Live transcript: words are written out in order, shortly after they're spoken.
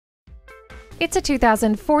It's a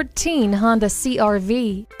 2014 Honda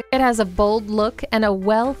CR-V. It has a bold look and a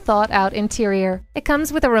well-thought-out interior. It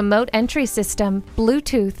comes with a remote entry system,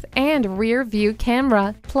 Bluetooth, and rear view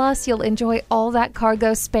camera. Plus, you'll enjoy all that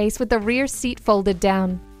cargo space with the rear seat folded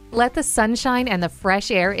down. Let the sunshine and the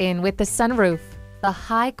fresh air in with the sunroof. The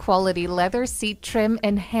high-quality leather seat trim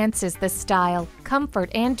enhances the style,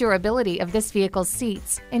 comfort, and durability of this vehicle's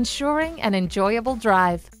seats, ensuring an enjoyable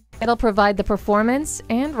drive. It'll provide the performance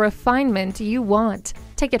and refinement you want.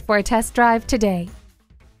 Take it for a test drive today.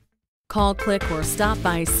 Call, click, or stop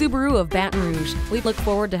by Subaru of Baton Rouge. We look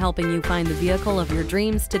forward to helping you find the vehicle of your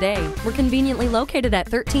dreams today. We're conveniently located at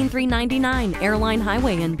 13399 Airline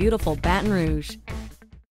Highway in beautiful Baton Rouge.